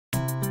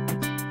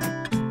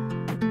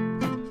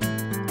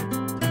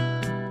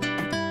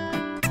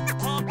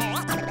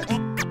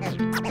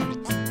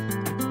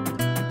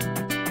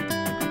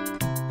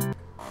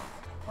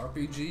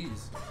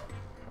RPGs.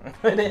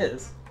 It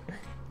is.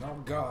 Oh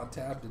god,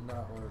 tab did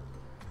not work.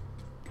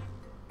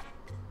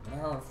 An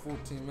hour and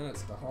 14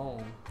 minutes to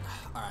home.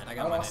 Alright, I How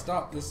got do my I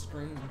stop this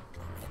screen?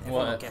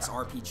 Everyone What? guess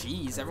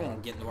RPGs. Everyone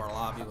will get into our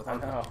lobby with I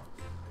RPGs. know.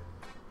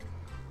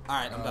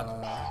 Alright, I'm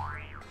done.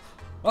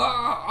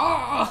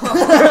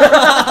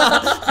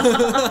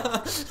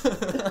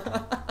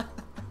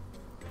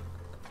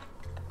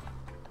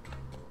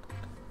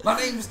 My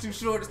name is too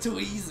short, it's too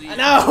easy. I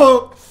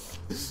know!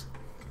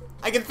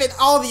 I can fit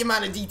all the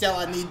amount of detail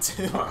I need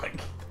to. Fuck.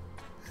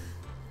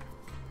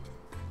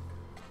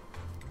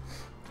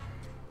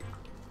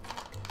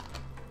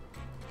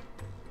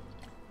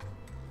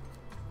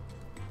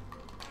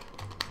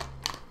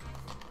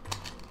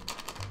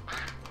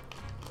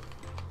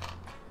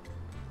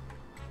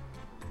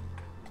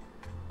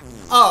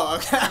 Oh,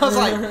 okay. I was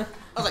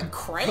like,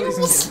 crayons?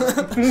 Is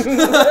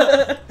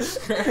that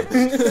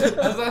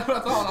what I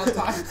thought I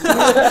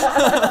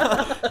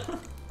typed?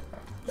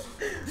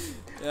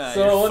 Yeah,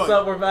 So what's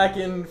up? We're back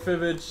in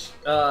Fibbage,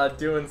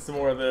 doing some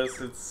more of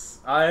this.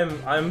 I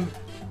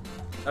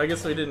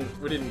guess we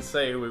didn't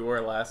say who we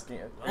were last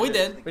game. We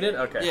did. We did?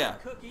 Okay. Yeah.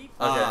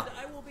 Okay.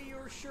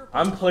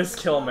 I'm Place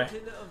Kill Me.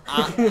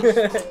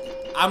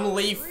 I'm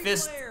Lee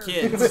Fist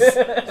Kids.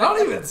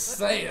 Don't even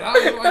say it. I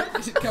don't even like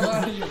it should come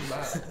out of your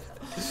mouth.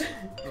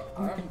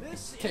 I'm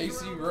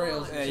Casey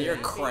Rails. Yeah, you're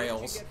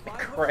Krails.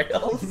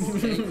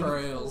 Krails. K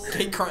Rails.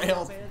 Hey,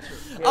 Krails.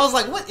 I was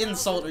like, what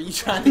insult are you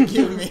trying to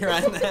give me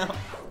right now?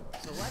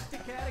 Select a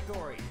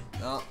category.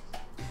 Oh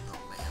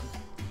man.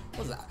 What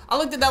was that? I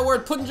looked at that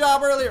word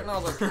Punjab earlier and I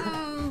was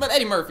like, but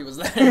Eddie Murphy was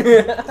there.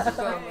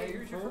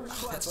 Here's your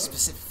first Oh, that's a question.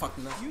 specific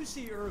fucking number.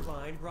 UC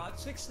Irvine brought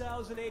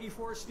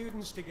 6,084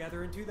 students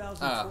together in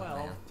 2012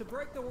 man. to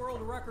break the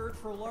world record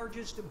for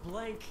largest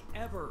blank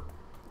ever.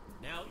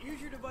 Now, use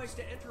your device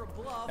to enter a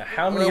bluff.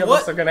 How many Well, of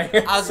what- us are gonna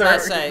answer? I was about to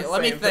say, the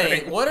let me same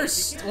think. thing? What are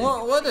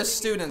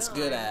students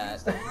good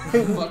at?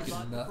 Fucking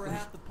for nothing.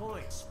 half the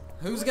points.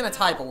 Who's gonna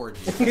type orgy?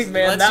 Man,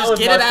 Let's that just was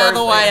get my it out of the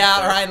first way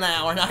out answer. right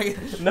now. We're not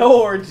gonna...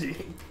 No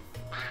orgy.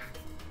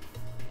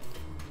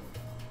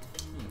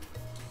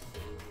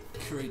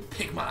 Creed,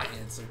 pick my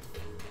answer.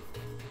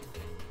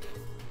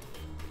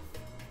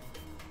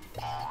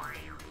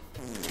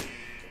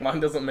 Mine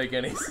doesn't make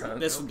any sense.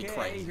 This would be Okay,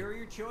 crazy. here are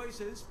your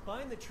choices.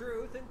 Find the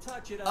truth and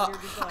touch it on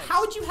your device.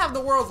 How would you have the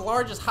world's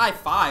largest high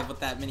five with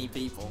that many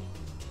people?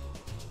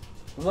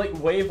 Like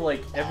wave,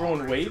 like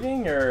everyone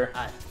waving, or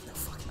I have no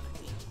fucking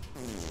idea.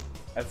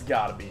 that's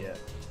gotta be it.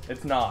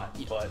 It's not,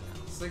 You but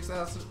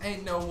 6,000.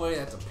 Ain't no way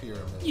that's a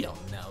pyramid. You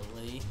don't know,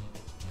 Lee.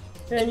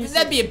 man, you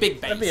That'd be a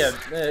big base. that'd be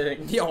a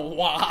Be a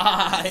wide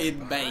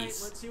Alright,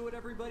 base. let's see what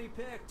everybody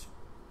picked.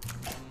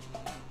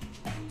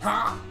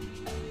 Ha!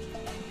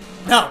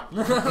 No.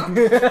 Just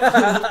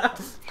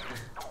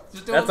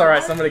do That's it alright.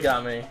 right. Somebody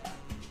got me.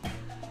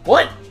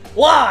 What?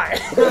 Why?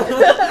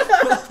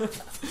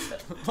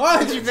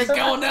 Why did you pick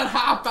Going down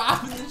high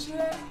five and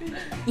shit.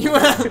 You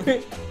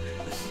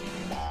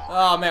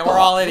Oh man, we're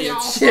all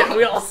idiots. Shit,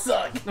 we all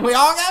suck. We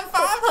all got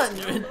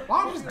 500.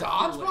 Why just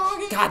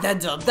dodgeball? God,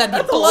 that'd be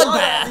a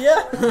bloodbath.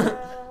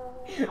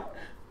 Yeah.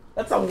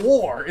 That's a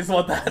war, is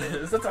what that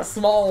is. That's a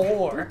small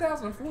war.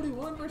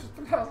 3,041 versus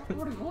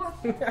 3,041.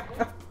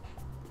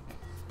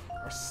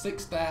 Or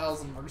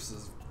 6,000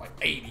 versus like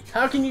 80.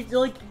 How can you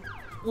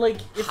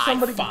like if High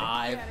somebody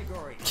five.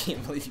 Category.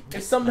 Can't believe you if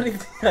picked somebody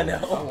I I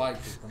know like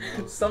it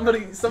the most.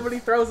 somebody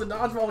throws a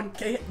dodgeball and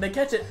they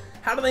catch it.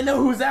 How do they know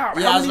who's out?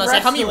 Yeah, I was about to say,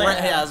 how many refs do they yeah,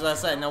 I have? was about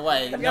to say, no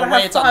way. They've No gotta way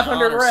have it's on the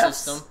 500 honor refs.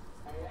 system.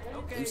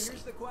 Okay, here's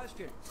the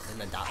question. In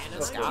the, In a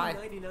the sky.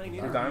 1999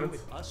 interview diamonds?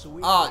 with Us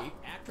Weekly,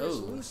 actress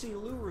ooh. Lucy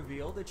Liu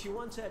revealed that she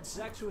once had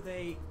sex with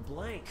a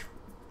blank.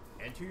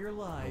 Enter your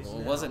lies. Well,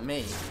 it now. wasn't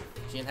me.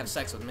 She didn't have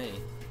sex with me.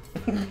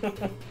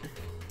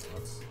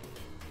 That's-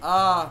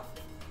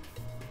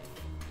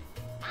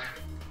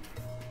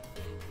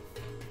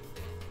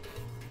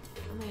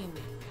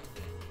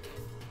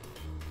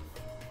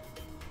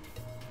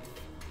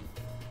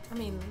 I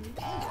mean, you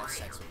can have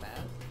sex with that.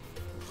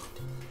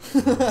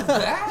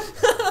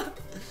 That?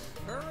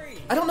 Hurry!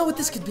 I don't know what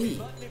this could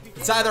be.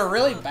 It's either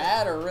really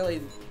bad or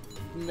really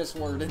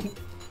misworded.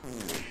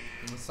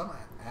 Some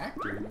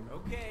actor.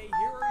 Okay,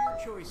 here are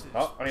your choices.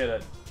 Oh, I get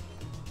it.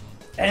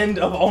 End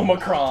of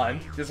Omicron.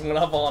 Just went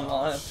up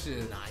online.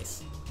 Shit.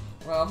 Nice.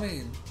 Well, I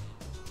mean,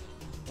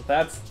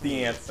 That's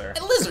the answer.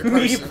 A lizard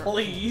Me, person.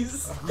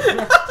 please.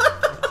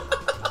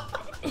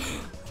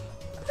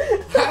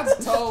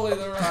 that's totally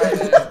the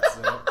right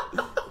answer.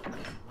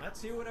 Let's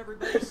see what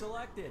everybody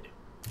selected.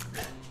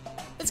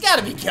 It's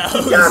gotta be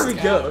ghost. Gotta be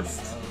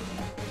Ghost.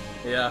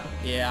 Yeah.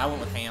 Yeah, I went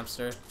with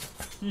hamster.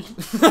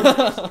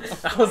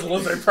 I was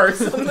lizard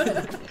person.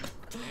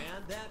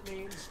 And that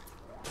means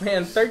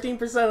Man,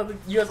 13% of the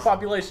U.S.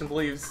 population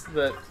believes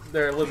that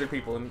there are lizard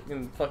people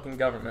in fucking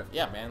government.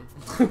 Yeah, man.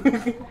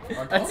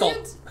 That's all.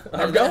 Argonians?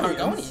 Argonians.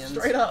 Argonians.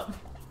 Straight up.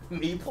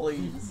 Me,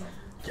 please.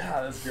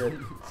 God, that's good.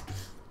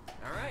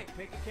 all right.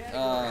 Pick a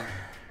category.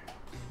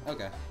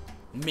 Okay.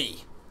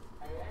 Me.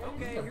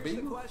 Okay, A here's the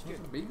beagle? question.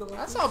 What's a beagle?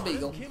 I saw a One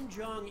beagle. of Kim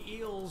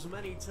Jong-il's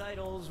many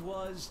titles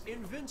was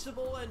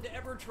Invincible and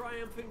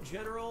Ever-Triumphant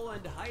General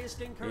and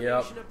highest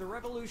incarnation of the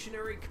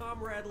revolutionary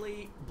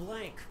comradely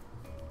blank.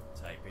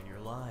 Type in your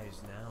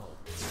lies now.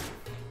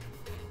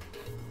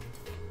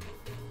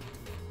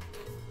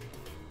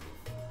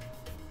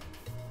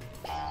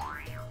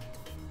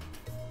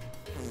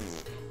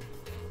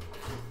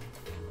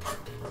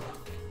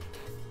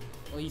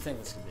 What do you think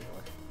this could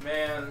be?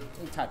 Man,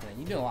 You typing it.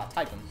 You doing a lot of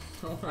typing.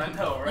 I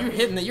know, right?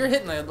 You're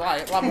hitting a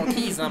lot more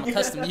keys than I'm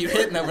accustomed to you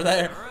hitting over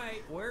there. All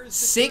right, where's the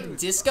Sick truth?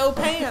 disco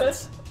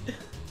pants.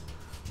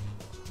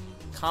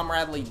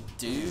 Comradely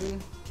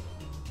dude.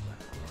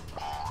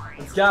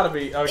 It's gotta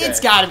be. Okay. It's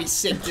gotta be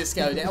sick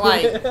disco.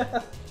 Like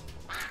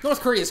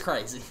North Korea's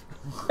crazy.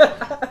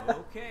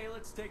 Okay,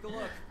 let's take a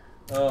look.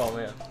 Oh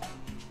man.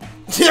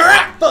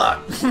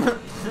 Fuck.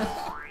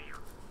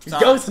 He's a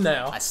ghost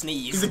now. I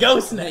sneeze. He's a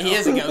ghost now. He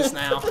is a ghost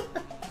now.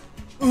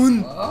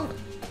 Oh,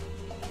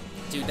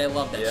 Dude, they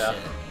love that Yeah.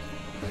 shit.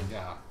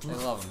 yeah. They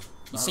love him.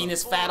 You seen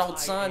his fat old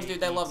son? Dude,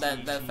 they love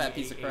that fat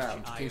piece of crap.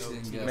 In case you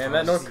didn't guess. Man,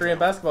 that North Korean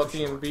basketball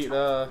team beat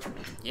Yeah,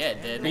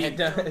 it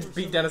did.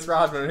 beat Dennis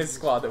Rodman and his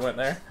squad that went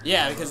there.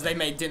 Yeah, because they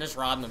made Dennis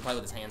Rodman play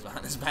with his hands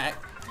behind his back.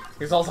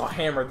 He was also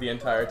hammered the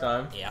entire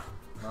time. Yeah.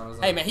 I was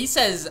Hey like, man, he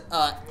says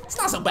it's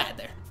not so bad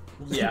there.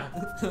 Yeah.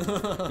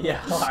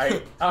 Yeah.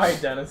 All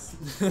right, Dennis.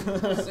 Sick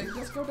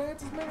disco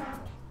dances, man.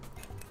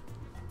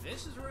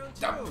 This is round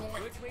two, Double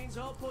point. which means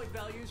all point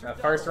values are That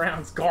double. first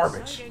round's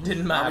garbage. Didn't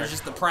That matter. was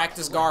just the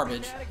practice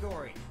garbage.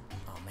 Category.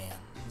 Oh man,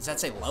 does that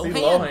say See Lohan?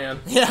 Lohan.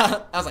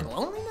 Yeah, I was like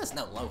loneliness.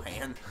 No,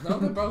 Lohan. No,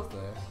 they're both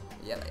there.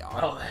 Yeah, they are.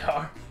 Oh, they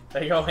are.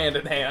 They go hand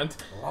in hand.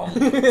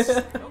 Loneliness.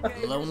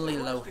 Okay, Lonely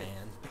here's the Lohan. question.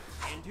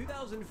 In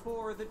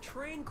 2004, the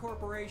Train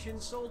Corporation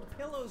sold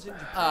pillows in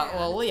Japan.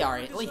 Well, Lee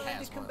designed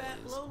has to one of combat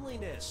those.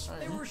 loneliness.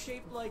 They were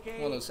shaped like a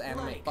One of those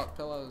anime blank. fuck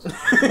pillows.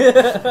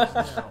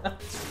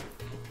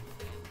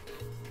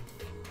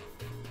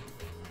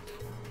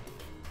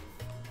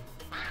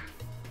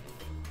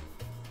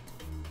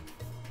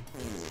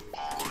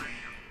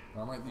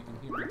 I like you can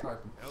hear me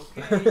typing.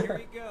 Okay,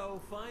 here you go.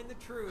 Find the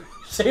truth.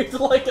 Shaped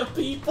like a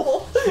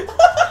people.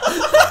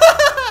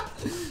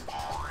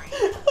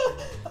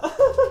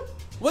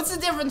 What's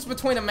the difference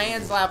between a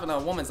man's lap and a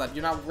woman's lap?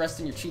 You're not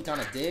resting your cheek on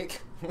a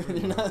dick. You're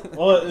not.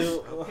 What?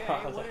 Okay,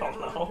 I what did don't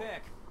everyone know.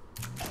 pick?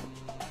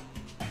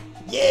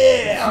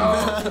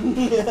 Yeah.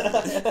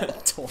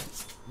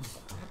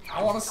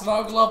 I want to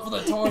snuggle up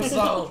with a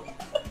torso.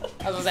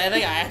 I was gonna say, I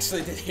think I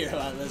actually did hear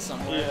about this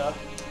somewhere. Yeah.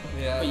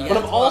 Yeah, But you But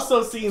got- I've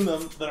also seen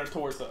them that are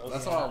torsos.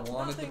 that's what I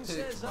wanted Nothing to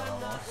pick. says I'm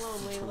not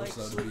lonely like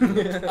Torso to sleeping.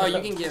 be. Oh,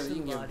 you can give a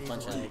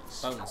bunch of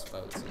bonus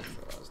votes. And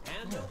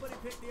nobody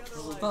picked the other There's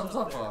a lies thumbs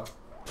up up there. bar.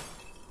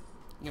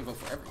 You can vote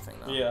for everything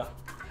though. Yeah.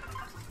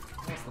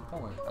 What's the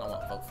point? I don't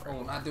want to vote for Oh, it.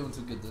 we're not doing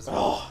too good this week.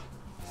 Oh.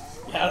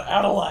 Yeah,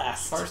 out of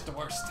last. First to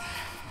worst.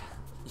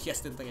 You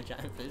guys didn't think of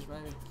giant fish,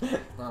 maybe?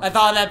 No. I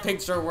thought of that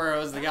picture where it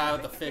was the guy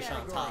with the fish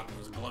on top. It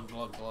was glug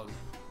glug glug.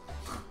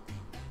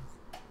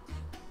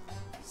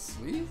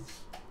 Sweet.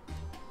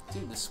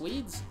 Dude, the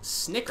Swedes?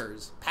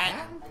 Snickers.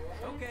 Patton.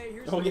 Okay,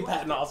 here's We'll the get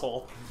Patton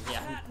Oswald. Yeah.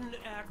 Patton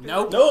actor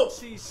Nope. Nope.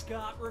 C.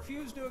 Scott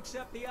refused to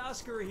accept the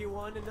Oscar he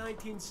won in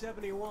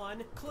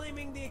 1971,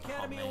 claiming the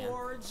Academy man.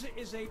 Awards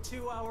is a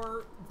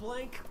 2-hour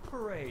blank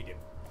parade.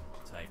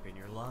 Type in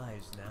your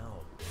lies now.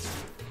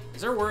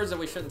 Is there words that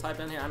we shouldn't type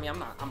in here? I mean,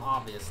 I'm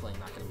obviously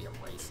not gonna be a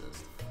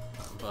racist.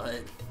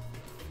 But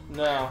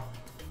No.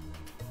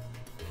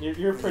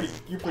 You're pretty.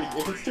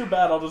 If it's too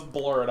bad, I'll just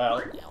blur it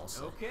out. yeah, we'll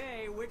see.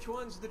 Okay, which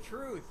one's the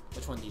truth?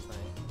 Which one do you think?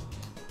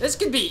 This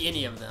could be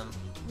any of them.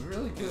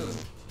 Really good.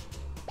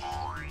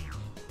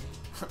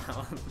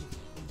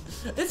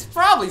 It's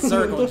probably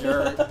Circle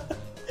Jerk.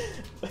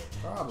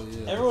 Probably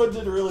is. Everyone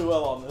did really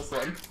well on this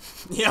one.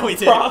 Yeah, we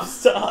did.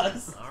 Props to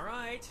us. All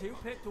right, who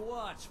picked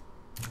what?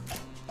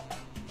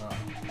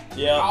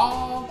 Yeah.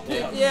 Oh,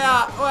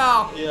 Yeah,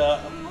 well,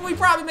 Yeah. we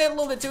probably made it a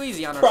little bit too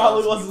easy on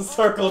Probably ourselves. wasn't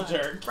Circle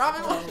Jerk.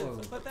 Probably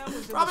wasn't. But that was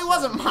in the Probably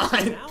wasn't 70s.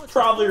 mine. Now it's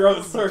Probably the wrote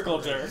truth.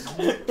 Circle Jerk.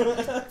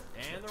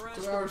 And the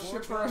rest 2 of hours the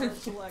ship board ride.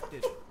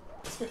 selected.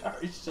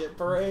 Sorry, shit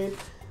parade.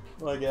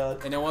 Oh my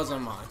god. And it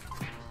wasn't mine.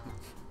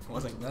 It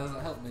wasn't. That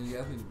doesn't help me. You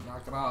guys need to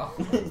knock it off.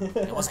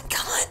 It wasn't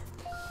cut.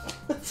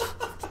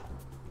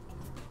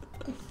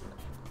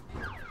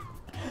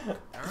 All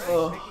right,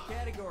 Oh. pick a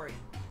category.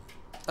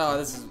 Oh,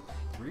 this is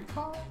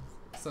Recall?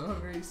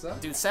 787?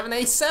 dude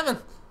 787.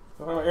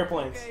 What about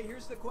airplanes? Okay,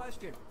 here's the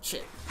question.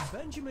 Shit.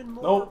 Benjamin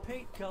Moore Nope.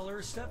 paint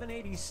color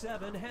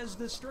 787 has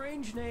the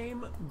strange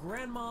name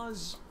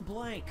Grandma's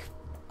Blank.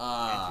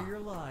 Enter your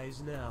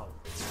lies now.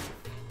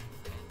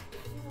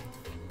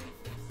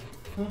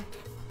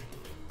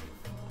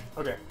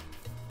 Okay.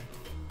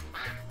 I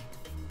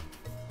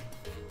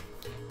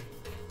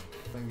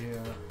think,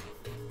 yeah.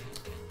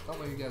 I don't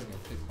think you guys are gonna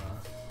pick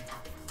mine.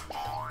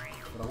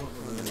 But I went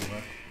with it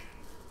anyway.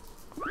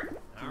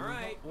 All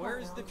right,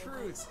 where's the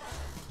truth?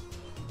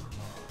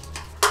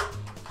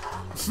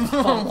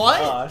 What?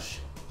 Gosh.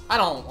 I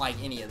don't like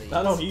any of these.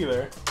 I don't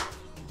either.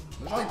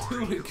 There's like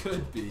 2 it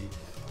could be.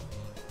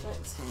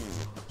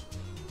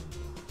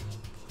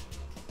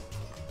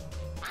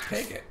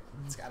 Pick it.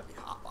 It's gotta be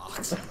hot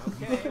box.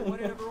 Okay, what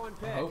did everyone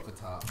I pick? hope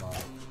it's hot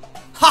box.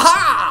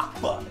 Ha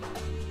ha!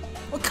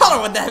 What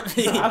color would that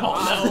be? I don't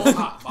Oh, know.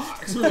 hot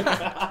box.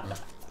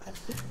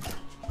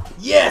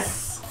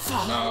 Yes!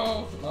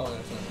 No. Oh,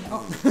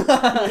 there's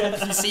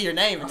one. You see your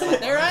name and you're like,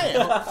 there I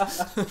am.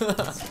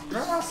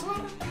 Grandma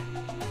sweater.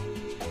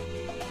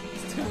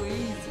 It's too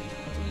easy.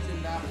 Too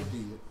easy not to be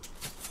it.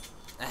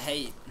 I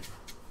hate.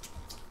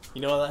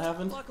 You know what that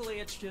happened? Luckily,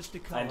 it's just a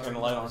color. I didn't turn the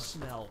light not a on.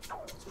 Smell.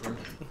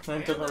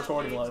 I took the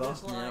recording light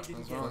off. Yeah, Didn't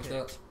that's get wrong. Like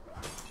picked.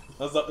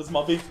 that. That's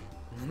my beef.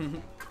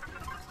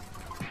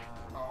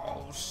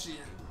 Oh shit.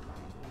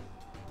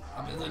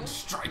 I'm in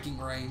striking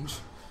range.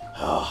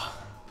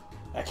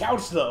 That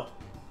couch though.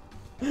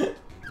 Did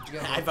you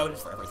get I voted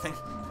for everything.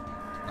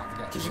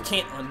 Because you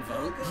can't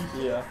unvote.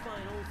 Yeah.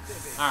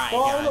 Alright,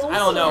 guys. I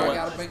don't know I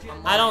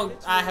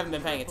what. I haven't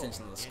been paying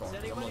attention to the score. 'Cause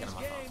I'm looking at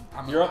my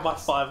phone. You're up by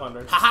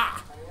 500.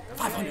 Haha!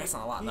 500, that's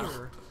not a lot, though.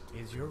 Here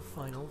is your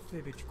final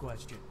Fibbage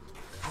question.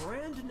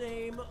 Brand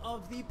name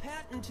of the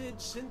patented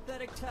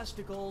synthetic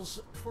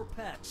testicles for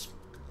pets.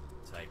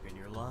 Type in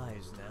your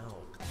lies now.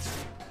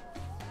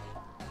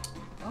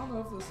 I don't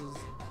know if this is.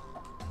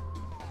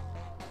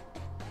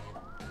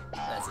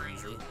 That's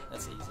easy.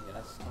 That's easy,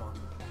 guys. Come on.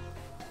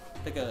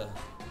 Pick a.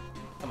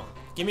 Come on.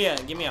 Give me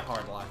a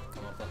hard lock to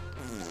come up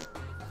with.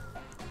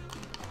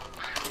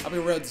 I'll be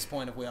real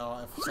disappointed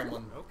if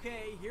someone.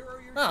 Okay, here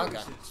are your Oh, okay.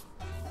 choices.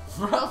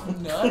 Rough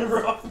nut.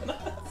 Rough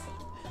nuts.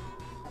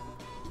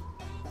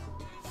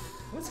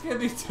 What's gonna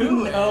be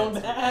 2 No,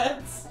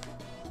 that's.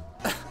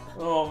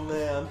 Oh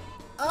man.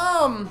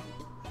 I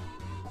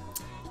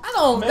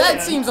don't. Man.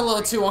 That seems a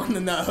little too on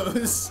the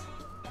nose.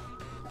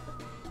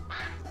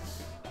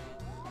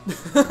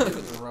 It's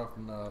a rough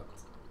nut.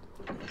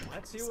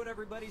 Let's see what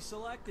everybody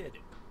selected.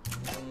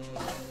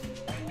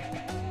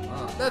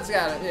 That's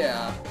got it.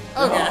 Yeah.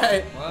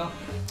 Okay. Well,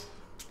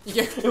 You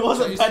get, It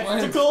wasn't Chase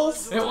wins.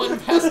 testicles. It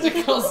wasn't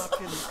testicles.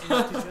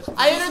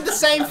 I entered the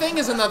same thing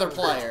as another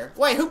player.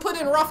 Wait, who put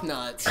in rough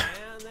nuts? And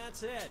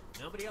that's it.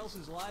 Nobody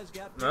else's lies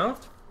got picked. No?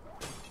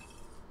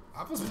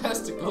 I was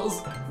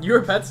testicles. You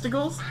were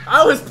Petsticles?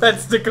 I was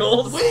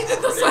Petsticles. We did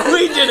the same.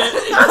 We did it.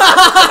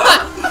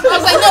 I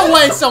was like, no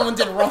way someone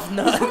did rough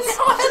nuts.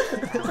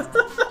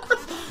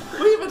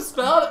 We even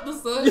spelled it the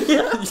same.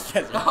 Yeah.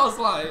 I was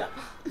like,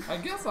 I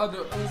guess I'll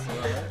do it this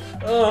way.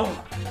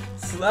 Oh,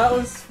 so that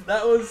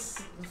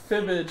was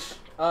Fibbage.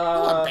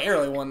 I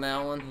barely won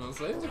that one.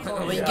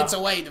 Lee Yeah. gets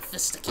away to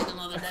fist a kid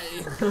another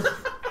day.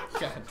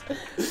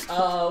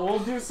 God. We'll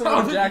do some How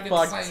more did you get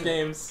Jackbox signed?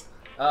 games.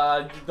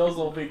 Those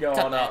will be going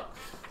Cut that.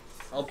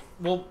 up.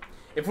 Well,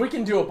 if we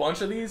can do a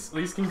bunch of these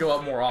can go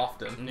up more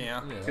often.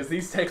 Yeah. Because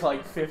these take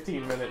like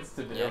 15 minutes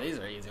to do. Yeah, these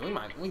are easy. We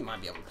might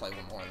be able to play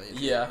one more of these.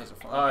 Yeah. These are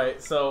fun.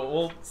 Alright, so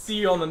we'll see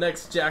you on the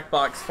next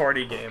Jackbox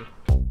party game.